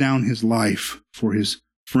one lay down his life for his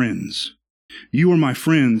friends. You are my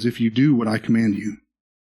friends if you do what I command you.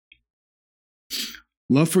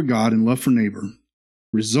 Love for God and love for neighbor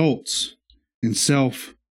results in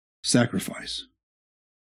self-sacrifice.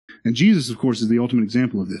 And Jesus, of course, is the ultimate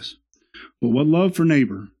example of this. But what love for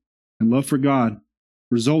neighbor and love for God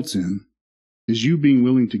results in is you being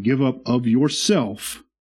willing to give up of yourself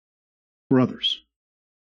for others.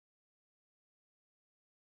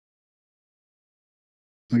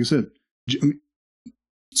 Like I said,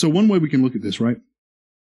 so one way we can look at this, right?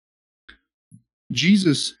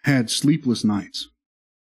 Jesus had sleepless nights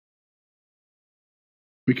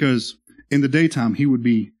because in the daytime he would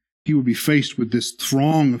be faced with this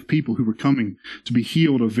throng of people who were coming to be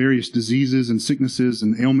healed of various diseases and sicknesses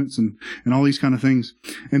and ailments and all these kind of things.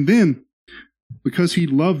 And then, because he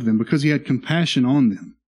loved them, because he had compassion on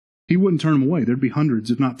them, he wouldn't turn them away. There'd be hundreds,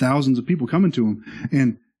 if not thousands of people coming to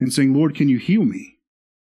him and saying, Lord, can you heal me?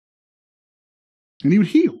 And he would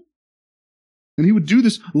heal. And he would do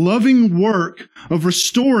this loving work of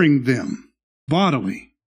restoring them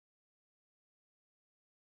bodily.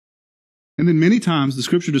 And then many times the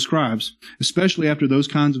scripture describes, especially after those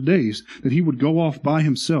kinds of days, that he would go off by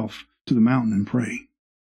himself to the mountain and pray.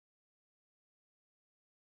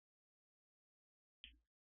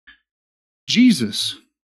 Jesus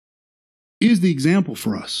is the example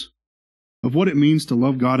for us of what it means to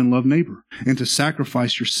love God and love neighbor and to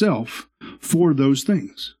sacrifice yourself for those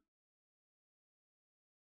things.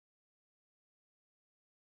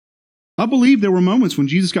 I believe there were moments when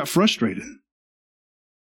Jesus got frustrated.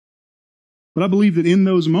 But I believe that in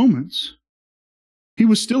those moments, he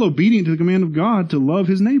was still obedient to the command of God to love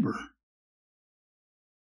his neighbor.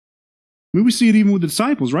 I mean, we see it even with the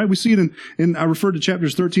disciples, right? We see it in I referred to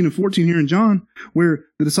chapters 13 and 14 here in John, where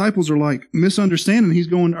the disciples are like misunderstanding. He's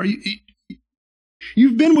going,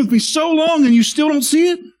 you've been with me so long and you still don't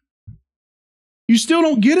see it? You still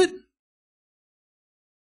don't get it?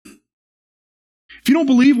 If you don't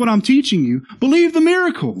believe what I'm teaching you, believe the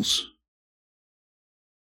miracles.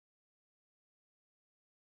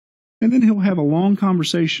 And then he'll have a long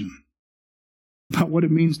conversation about what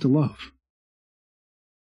it means to love.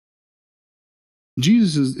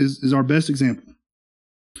 Jesus is our best example.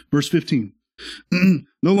 Verse 15.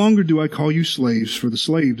 No longer do I call you slaves, for the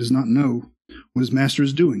slave does not know what his master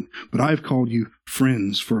is doing. But I have called you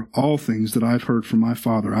friends, for all things that I have heard from my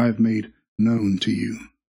Father I have made known to you.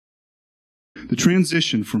 The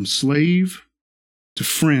transition from slave to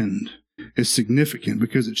friend is significant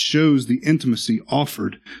because it shows the intimacy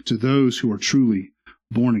offered to those who are truly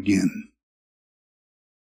born again.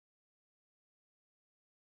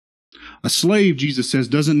 A slave, Jesus says,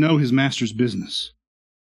 doesn't know his master's business,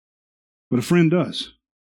 but a friend does.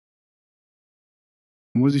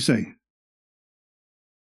 And what does he say?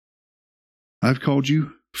 I've called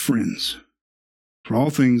you friends. For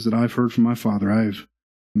all things that I've heard from my Father, I have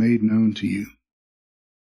made known to you.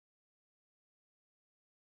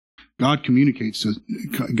 God communicates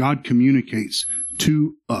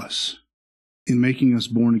to us in making us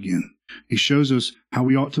born again. He shows us how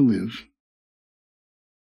we ought to live.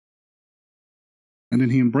 And then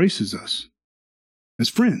he embraces us as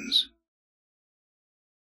friends,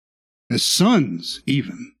 as sons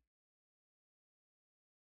even.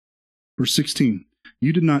 Verse 16,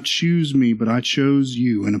 you did not choose me, but I chose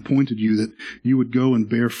you and appointed you that you would go and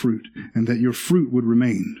bear fruit, and that your fruit would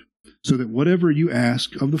remain, so that whatever you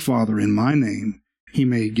ask of the Father in my name, he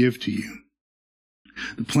may give to you.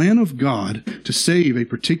 The plan of God to save a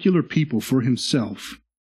particular people for himself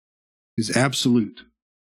is absolute.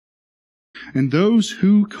 And those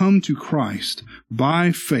who come to Christ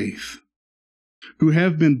by faith, who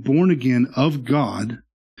have been born again of God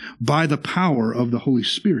by the power of the Holy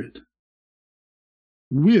Spirit,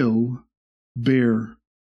 will bear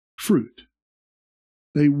fruit.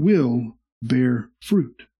 They will bear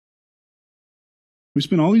fruit. We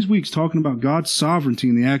spent all these weeks talking about God's sovereignty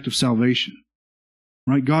in the act of salvation,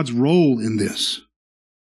 right? God's role in this.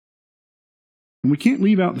 And we can't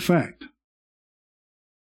leave out the fact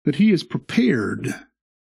that he has prepared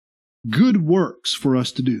good works for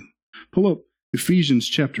us to do. Pull up Ephesians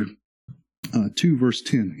chapter 2, verse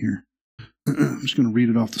 10 here. I'm just going to read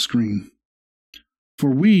it off the screen. For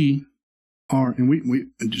we are, and we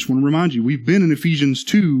I just want to remind you, we've been in Ephesians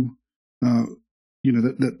 2,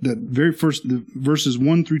 that very first, the verses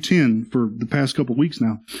 1 through 10 for the past couple of weeks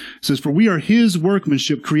now. It says, for we are his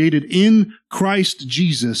workmanship created in Christ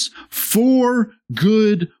Jesus for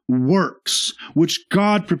good works, which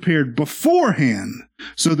God prepared beforehand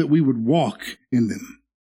so that we would walk in them.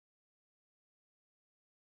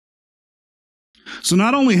 So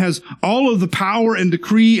not only has all of the power and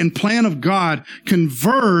decree and plan of God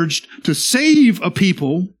converged to save a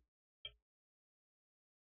people,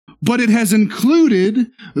 but it has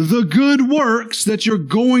included the good works that you're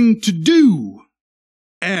going to do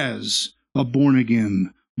as a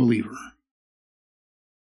born-again believer.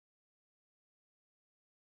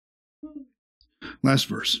 Last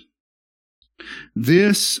verse.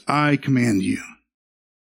 This I command you,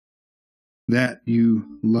 that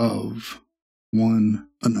you love one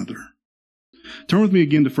another. Turn with me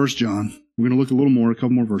again to 1 John. We're going to look a little more, a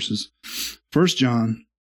couple more verses. 1 John,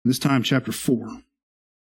 this time chapter 4.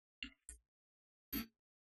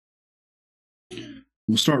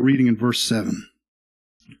 We'll start reading in verse 7.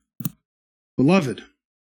 Beloved,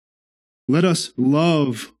 let us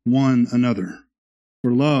love one another,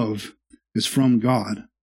 for love is from God,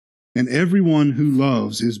 and everyone who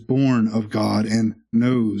loves is born of God and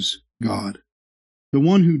knows God. The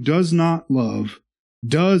one who does not love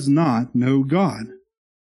does not know God,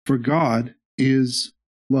 for God is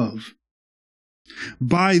love.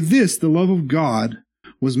 By this the love of God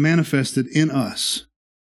was manifested in us.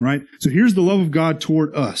 Right? So here's the love of God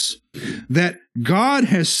toward us. That God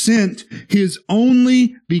has sent his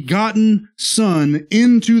only begotten Son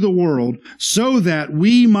into the world so that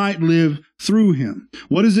we might live through him.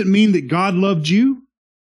 What does it mean that God loved you?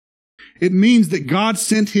 It means that God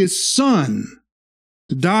sent his Son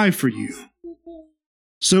to die for you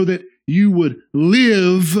so that you would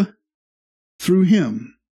live through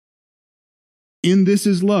him. In this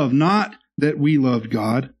is love, not that we loved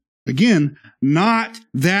God. Again, not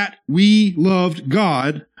that we loved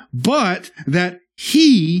God, but that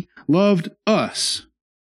he loved us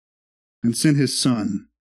and sent his Son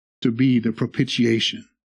to be the propitiation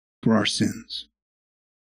for our sins.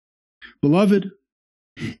 Beloved,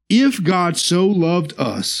 if God so loved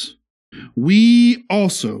us, we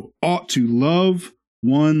also ought to love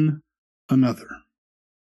one another.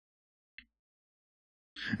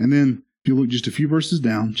 And then, if you look just a few verses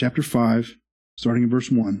down, chapter 5, starting in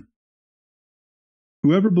verse 1.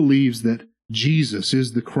 Whoever believes that Jesus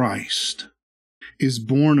is the Christ is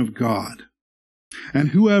born of God, and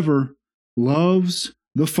whoever loves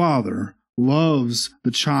the Father loves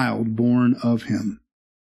the child born of him.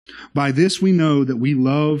 By this we know that we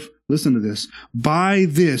love, listen to this, by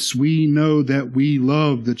this we know that we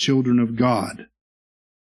love the children of God,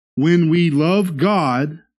 when we love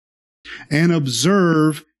God and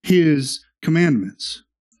observe his commandments.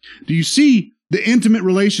 Do you see the intimate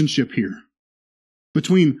relationship here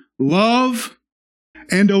between love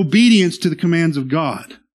and obedience to the commands of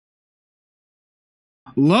God?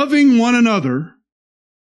 Loving one another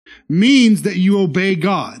means that you obey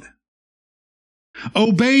God.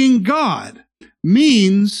 Obeying God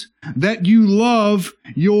means that you love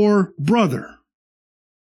your brother.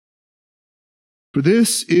 For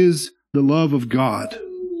this is the love of God.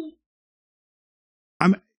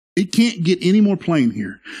 It can't get any more plain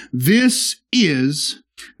here. This is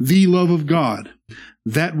the love of God,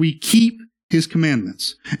 that we keep his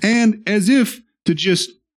commandments. And as if to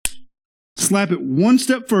just slap it one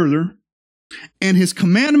step further, and his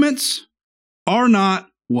commandments are not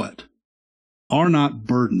what? Are not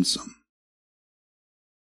burdensome.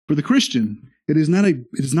 For the Christian, it is not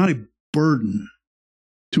a burden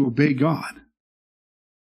to obey God.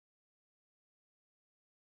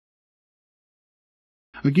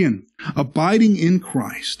 Again, abiding in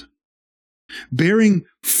Christ, bearing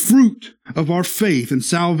fruit of our faith and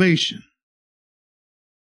salvation,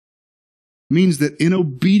 means that in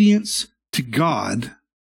obedience to God,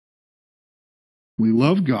 we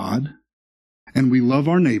love God and we love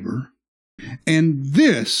our neighbor, and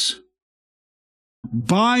this,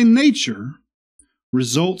 by nature,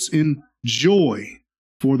 results in joy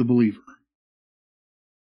for the believer.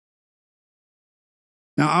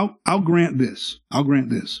 Now, I'll grant this.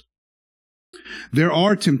 There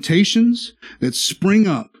are temptations that spring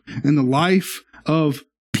up in the life of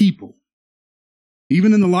people,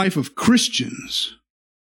 even in the life of Christians,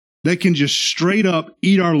 that can just straight up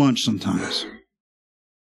eat our lunch sometimes.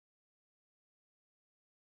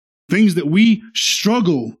 Things that we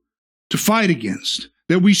struggle to fight against,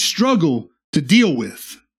 that we struggle to deal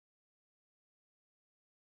with.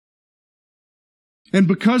 And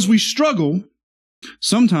because we struggle,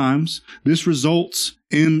 sometimes this results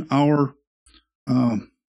in our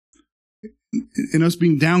in us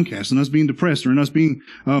being downcast, in us being depressed, or in us being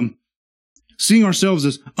seeing ourselves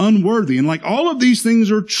as unworthy. And like all of these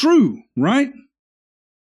things are true, right?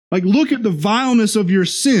 Like look at the vileness of your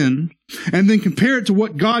sin and then compare it to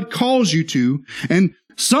what God calls you to. And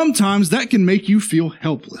sometimes that can make you feel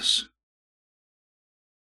helpless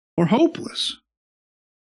or hopeless.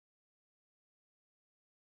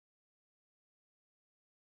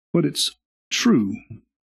 But it's true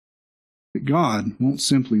that God won't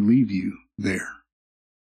simply leave you there.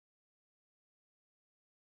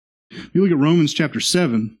 If you look at Romans chapter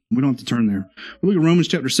 7, we don't have to turn there. We look at Romans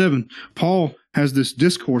chapter 7, Paul has this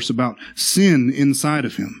discourse about sin inside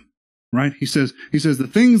of him, right? He says, the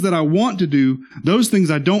things that I want to do, those things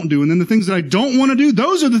I don't do. And then the things that I don't want to do,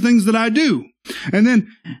 those are the things that I do. And then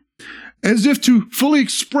as if to fully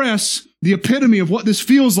express the epitome of what this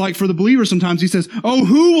feels like for the believer sometimes, he says, oh,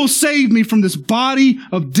 who will save me from this body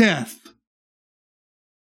of death?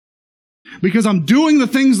 Because I'm doing the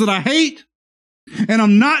things that I hate, and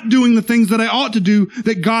I'm not doing the things that I ought to do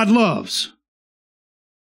that God loves.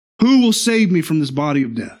 Who will save me from this body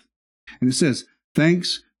of death? And it says,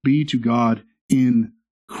 thanks be to God in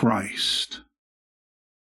Christ,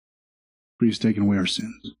 for he has taken away our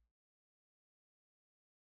sins.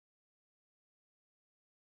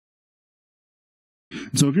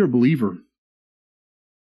 And so if you're a believer,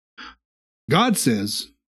 God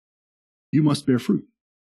says you must bear fruit.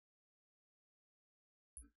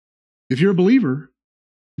 If you're a believer,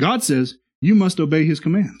 God says you must obey his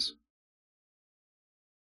commands.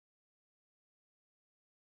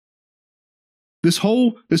 This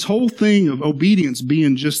whole thing of obedience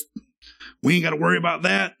being just, we ain't got to worry about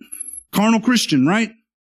that. Carnal Christian, right?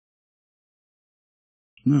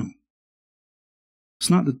 No. It's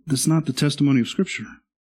not the testimony of Scripture.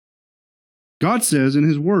 God says in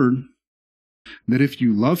his word that if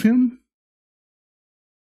you love him,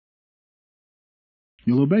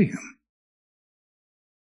 you'll obey him.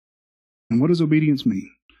 And what does obedience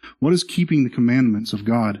mean? What does keeping the commandments of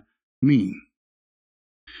God mean?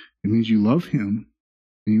 It means you love him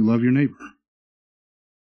and you love your neighbor.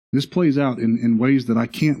 This plays out in ways that I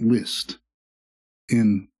can't list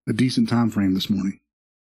in a decent time frame this morning.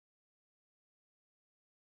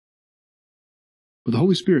 But the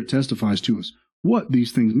Holy Spirit testifies to us what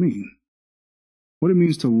these things mean. What it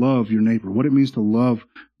means to love your neighbor. What it means to love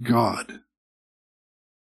God.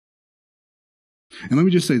 And let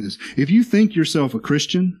me just say this. If you think yourself a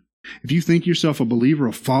Christian, if you think yourself a believer,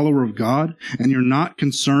 a follower of God, and you're not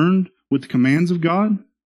concerned with the commands of God,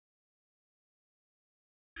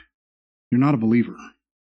 you're not a believer.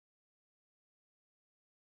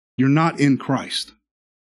 You're not in Christ.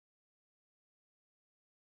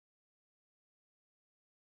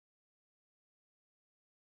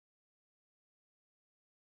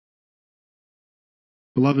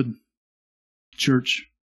 Beloved church,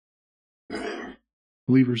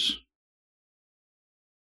 believers,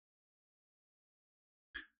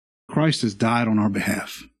 Christ has died on our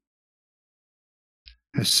behalf,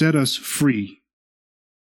 has set us free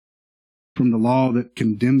from the law that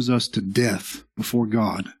condemns us to death before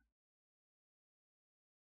God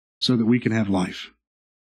so that we can have life.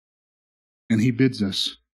 And he bids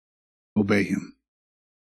us obey him.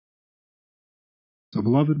 So,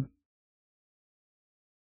 beloved,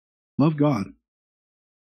 love God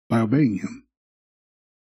by obeying him.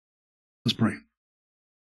 Let's pray.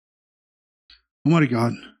 Almighty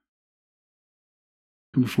God,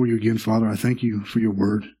 come before you again, Father. I thank you for your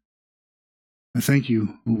word. I thank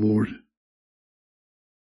you, O Lord,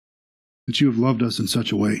 that you have loved us in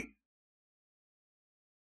such a way.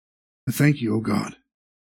 I thank you, O God,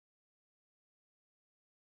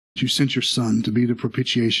 that you sent your Son to be the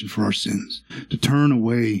propitiation for our sins, to turn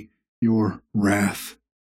away your wrath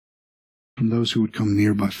from those who would come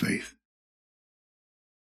near by faith.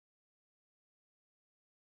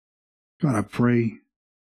 God, I pray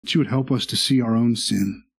that you would help us to see our own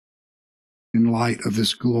sin in light of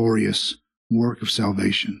this glorious work of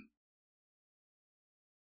salvation.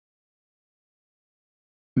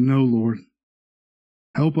 But no, Lord,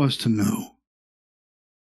 help us to know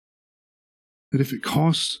that if it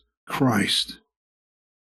costs Christ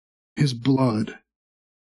his blood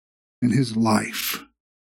and his life,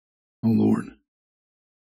 oh Lord,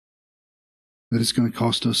 that it's going to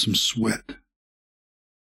cost us some sweat.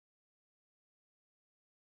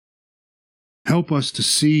 Help us to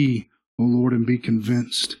see, O Lord, and be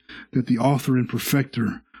convinced that the author and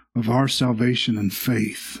perfecter of our salvation and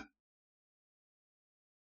faith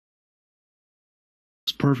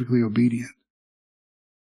is perfectly obedient.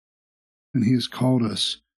 And he has called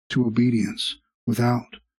us to obedience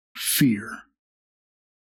without fear,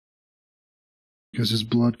 because his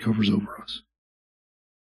blood covers over us.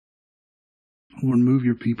 Lord, move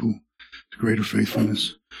your people to greater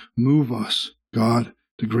faithfulness. Move us, God,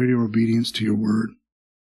 to greater obedience to your word.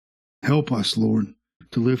 Help us, Lord,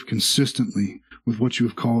 to live consistently with what you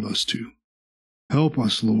have called us to. Help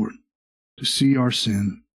us, Lord, to see our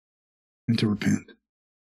sin and to repent.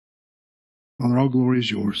 Father, all glory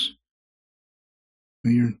is yours.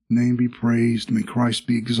 May your name be praised. May Christ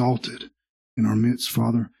be exalted in our midst,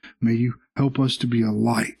 Father. May you help us to be a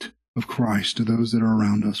light of Christ to those that are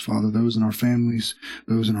around us, Father, those in our families,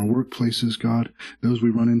 those in our workplaces, God, those we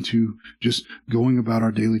run into just going about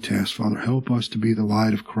our daily tasks, Father. Help us to be the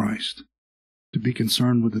light of Christ, to be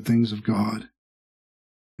concerned with the things of God,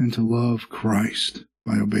 and to love Christ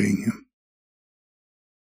by obeying him.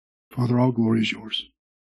 Father, all glory is yours.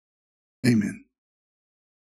 Amen.